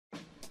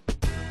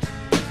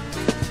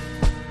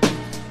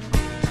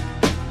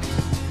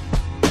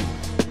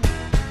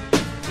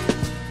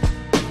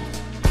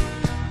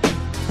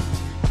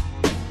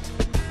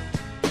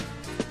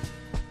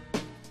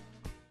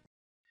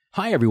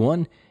Hi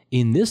everyone!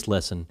 In this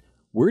lesson,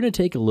 we're going to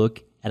take a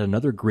look at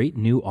another great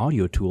new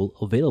audio tool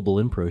available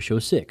in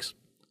ProShow 6,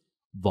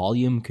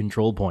 Volume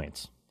Control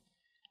Points.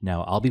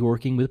 Now, I'll be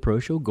working with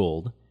ProShow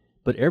Gold,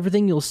 but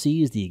everything you'll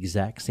see is the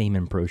exact same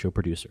in ProShow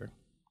Producer.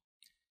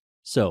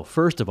 So,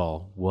 first of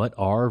all, what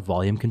are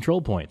volume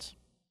control points?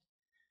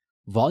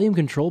 Volume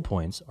control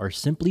points are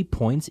simply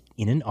points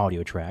in an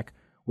audio track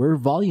where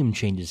volume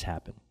changes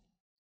happen.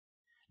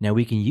 Now,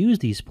 we can use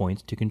these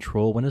points to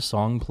control when a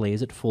song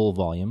plays at full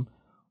volume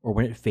or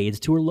when it fades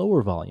to a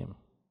lower volume.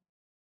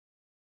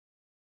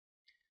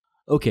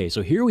 Okay,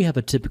 so here we have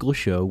a typical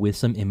show with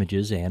some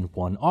images and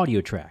one audio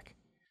track.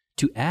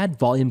 To add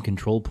volume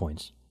control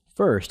points,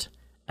 first,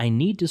 I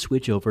need to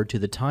switch over to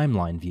the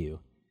timeline view.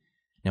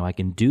 Now I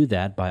can do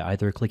that by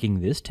either clicking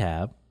this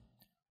tab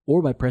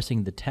or by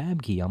pressing the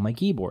tab key on my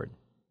keyboard.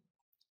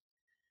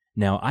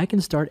 Now I can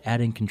start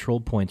adding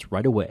control points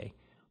right away,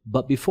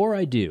 but before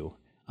I do,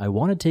 I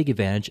want to take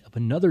advantage of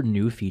another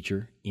new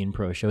feature in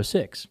ProShow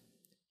 6.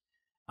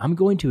 I'm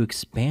going to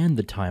expand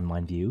the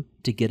timeline view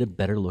to get a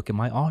better look at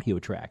my audio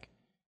track.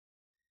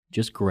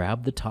 Just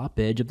grab the top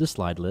edge of the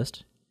slide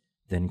list,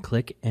 then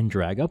click and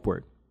drag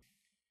upward.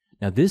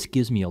 Now this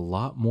gives me a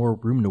lot more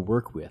room to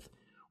work with,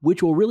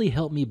 which will really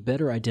help me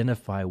better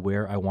identify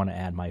where I want to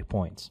add my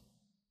points.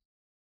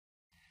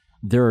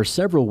 There are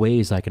several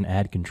ways I can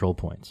add control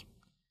points.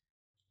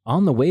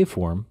 On the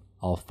waveform,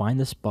 I'll find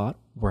the spot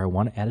where I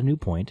want to add a new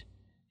point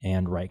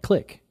and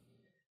right-click.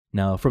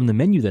 Now, from the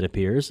menu that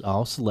appears,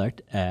 I'll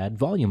select Add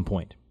Volume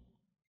Point.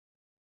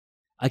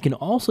 I can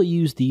also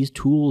use these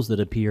tools that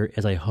appear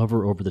as I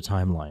hover over the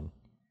timeline.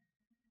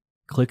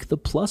 Click the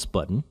plus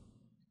button,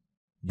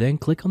 then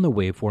click on the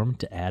waveform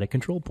to add a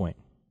control point.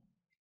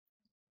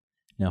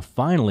 Now,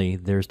 finally,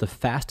 there's the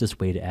fastest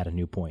way to add a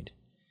new point.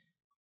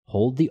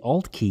 Hold the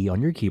Alt key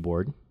on your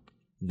keyboard,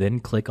 then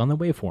click on the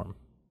waveform.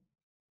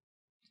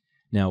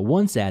 Now,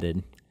 once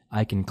added,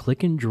 I can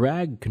click and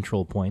drag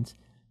control points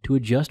to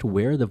adjust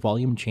where the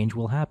volume change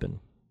will happen.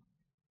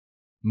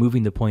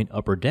 Moving the point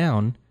up or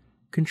down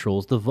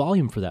controls the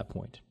volume for that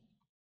point.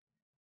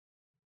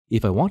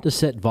 If I want to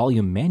set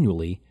volume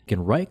manually, I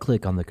can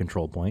right-click on the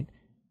control point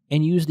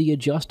and use the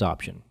Adjust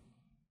option.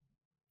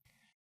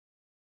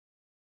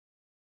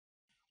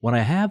 When I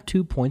have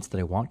 2 points that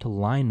I want to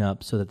line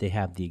up so that they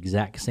have the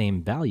exact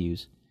same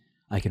values,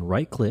 I can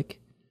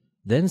right-click,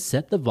 then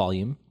set the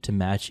volume to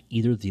match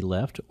either the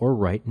left or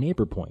right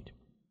neighbor point.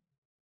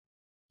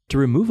 To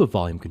remove a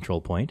volume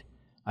control point,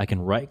 I can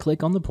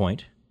right-click on the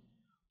point,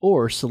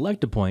 or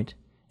select a point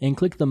and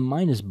click the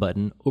minus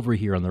button over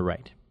here on the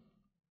right.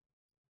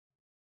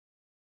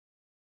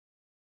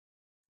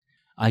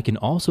 I can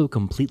also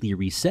completely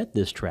reset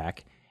this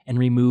track and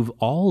remove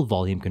all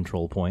volume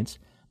control points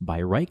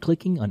by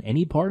right-clicking on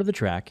any part of the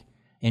track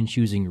and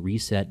choosing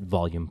Reset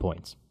Volume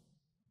Points.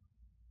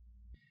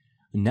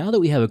 Now that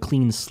we have a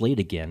clean slate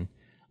again,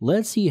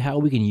 let's see how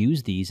we can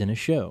use these in a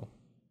show.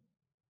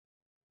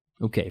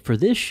 Okay, for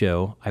this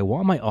show, I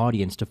want my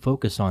audience to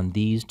focus on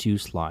these 2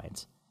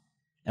 slides.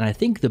 And I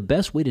think the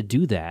best way to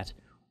do that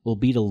will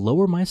be to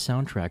lower my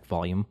soundtrack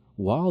volume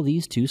while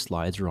these 2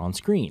 slides are on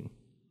screen.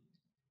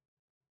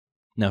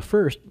 Now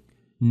first,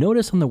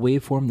 notice on the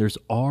waveform there's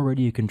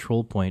already a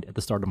control point at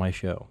the start of my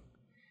show.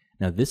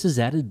 Now this is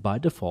added by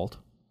default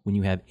when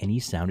you have any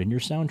sound in your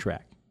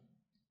soundtrack.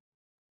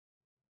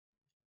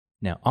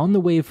 Now on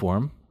the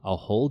waveform, I'll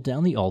hold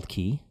down the Alt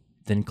key,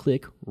 then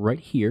click right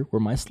here where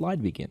my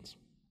slide begins.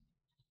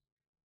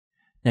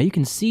 Now you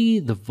can see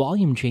the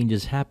volume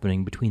changes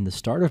happening between the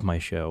start of my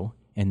show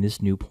and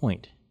this new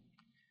point.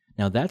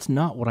 Now that's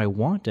not what I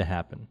want to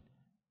happen.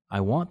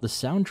 I want the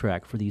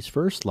soundtrack for these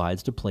first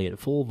slides to play at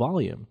full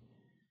volume.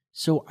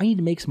 So I need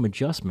to make some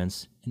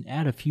adjustments and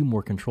add a few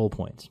more control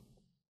points.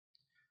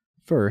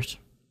 First,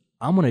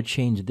 I'm going to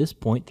change this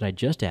point that I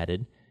just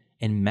added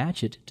and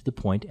match it to the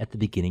point at the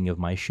beginning of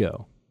my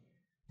show.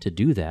 To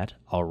do that,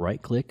 I'll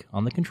right-click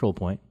on the control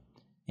point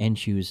and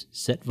choose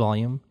Set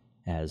Volume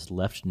as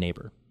Left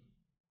Neighbor.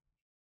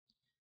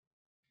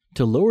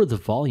 To lower the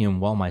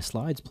volume while my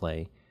slides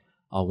play,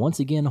 I'll once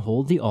again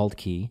hold the Alt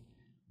key,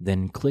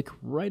 then click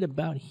right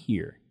about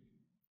here.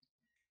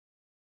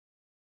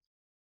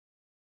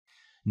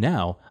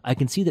 Now, I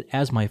can see that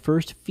as my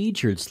first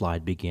featured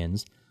slide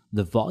begins,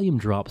 the volume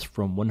drops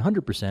from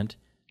 100%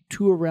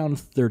 to around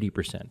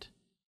 30%.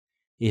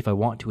 If I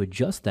want to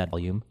adjust that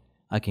volume,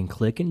 I can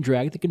click and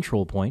drag the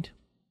control point,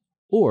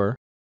 or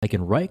I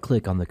can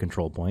right-click on the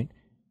control point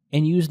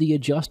and use the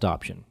Adjust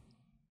option.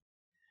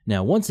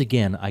 Now, once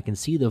again, I can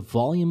see the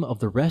volume of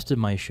the rest of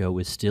my show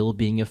is still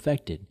being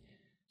affected,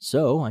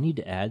 so I need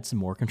to add some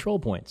more control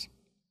points.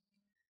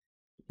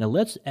 Now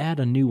let's add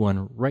a new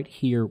one right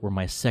here where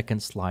my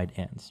second slide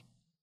ends.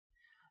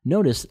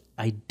 Notice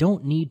I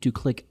don't need to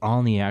click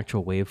on the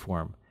actual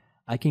waveform.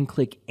 I can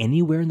click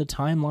anywhere in the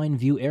timeline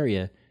view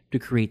area to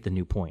create the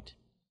new point.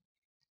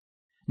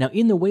 Now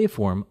in the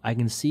waveform, I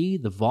can see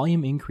the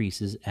volume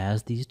increases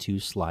as these 2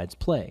 slides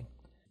play.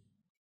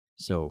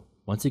 So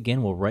once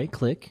again, we'll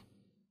right-click,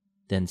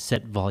 then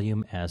set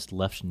volume as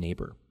Left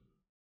Neighbor.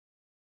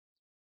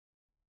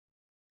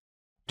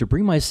 To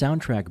bring my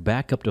soundtrack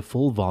back up to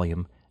full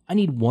volume, I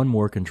need one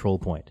more control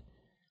point.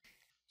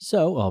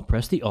 So I'll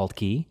press the Alt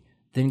key,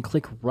 then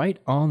click right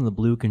on the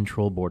blue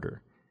control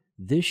border.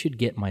 This should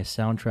get my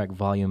soundtrack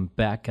volume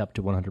back up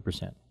to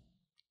 100%.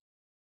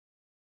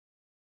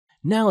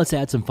 Now let's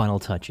add some final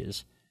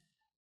touches.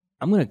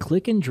 I'm going to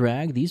click and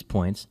drag these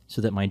points so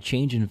that my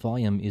change in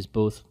volume is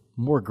both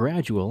more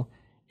gradual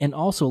and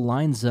also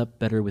lines up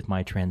better with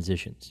my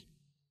transitions.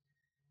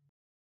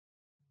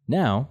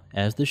 Now,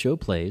 as the show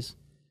plays,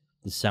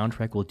 the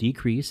soundtrack will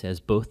decrease as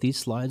both these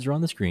slides are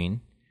on the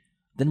screen,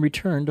 then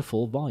return to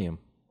full volume.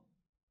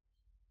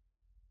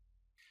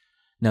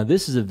 Now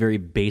this is a very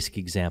basic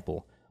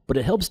example, but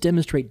it helps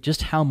demonstrate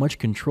just how much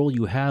control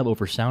you have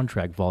over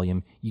soundtrack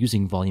volume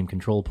using volume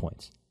control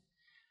points.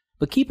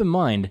 But keep in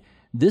mind,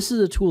 this is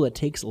a tool that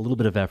takes a little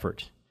bit of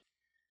effort.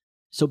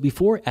 So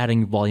before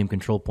adding volume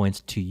control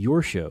points to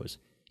your shows,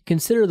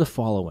 consider the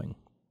following.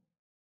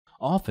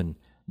 Often,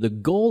 the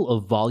goal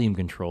of volume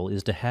control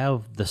is to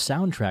have the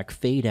soundtrack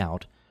fade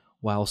out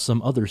while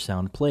some other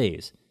sound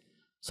plays,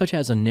 such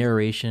as a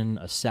narration,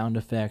 a sound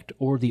effect,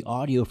 or the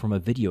audio from a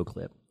video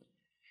clip.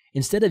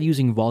 Instead of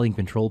using volume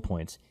control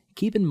points,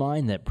 keep in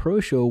mind that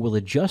ProShow will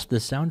adjust the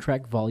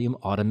soundtrack volume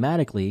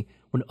automatically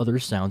when other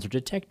sounds are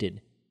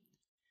detected.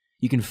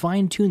 You can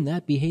fine-tune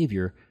that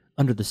behavior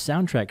under the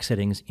soundtrack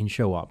settings in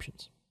Show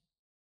Options.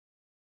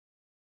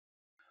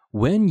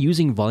 When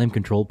using volume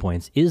control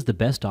points is the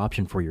best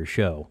option for your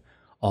show,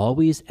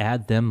 always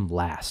add them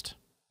last.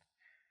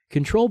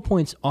 Control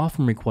points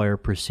often require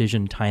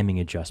precision timing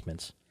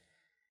adjustments,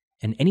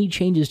 and any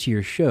changes to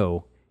your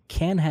show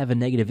can have a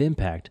negative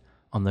impact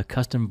on the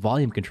custom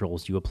volume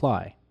controls you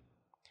apply.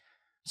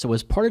 So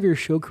as part of your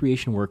show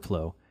creation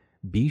workflow,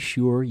 be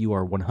sure you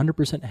are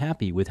 100%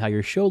 happy with how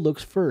your show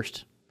looks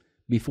first,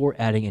 before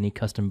adding any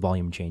custom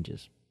volume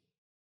changes.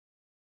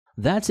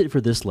 That's it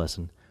for this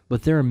lesson,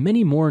 but there are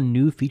many more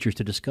new features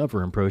to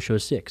discover in ProShow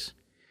 6.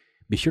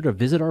 Be sure to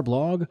visit our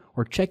blog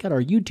or check out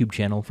our YouTube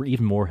channel for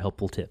even more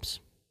helpful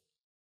tips.